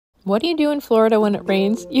What do you do in Florida when it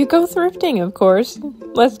rains? You go thrifting, of course.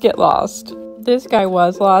 Let's get lost. This guy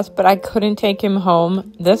was lost, but I couldn't take him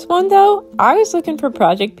home. This one, though, I was looking for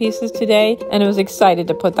project pieces today, and I was excited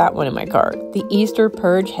to put that one in my cart. The Easter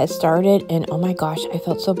purge has started, and oh my gosh, I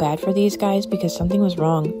felt so bad for these guys because something was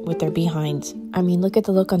wrong with their behinds. I mean, look at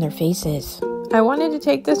the look on their faces. I wanted to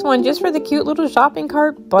take this one just for the cute little shopping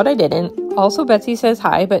cart, but I didn't. Also, Betsy says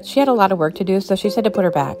hi, but she had a lot of work to do, so she said to put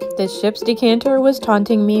her back. The ship's decanter was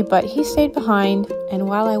taunting me, but he stayed behind. And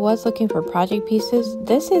while I was looking for project pieces,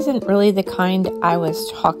 this isn't really the kind I was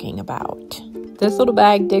talking about. This little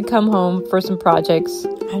bag did come home for some projects.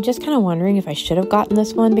 I'm just kind of wondering if I should have gotten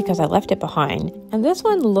this one because I left it behind. And this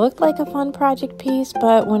one looked like a fun project piece,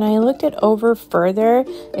 but when I looked it over further,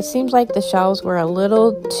 it seems like the shelves were a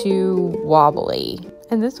little too wobbly.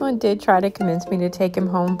 And this one did try to convince me to take him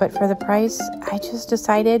home, but for the price, I just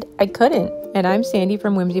decided I couldn't. And I'm Sandy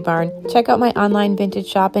from Whimsy Barn. Check out my online vintage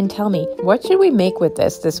shop and tell me, what should we make with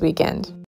this weekend?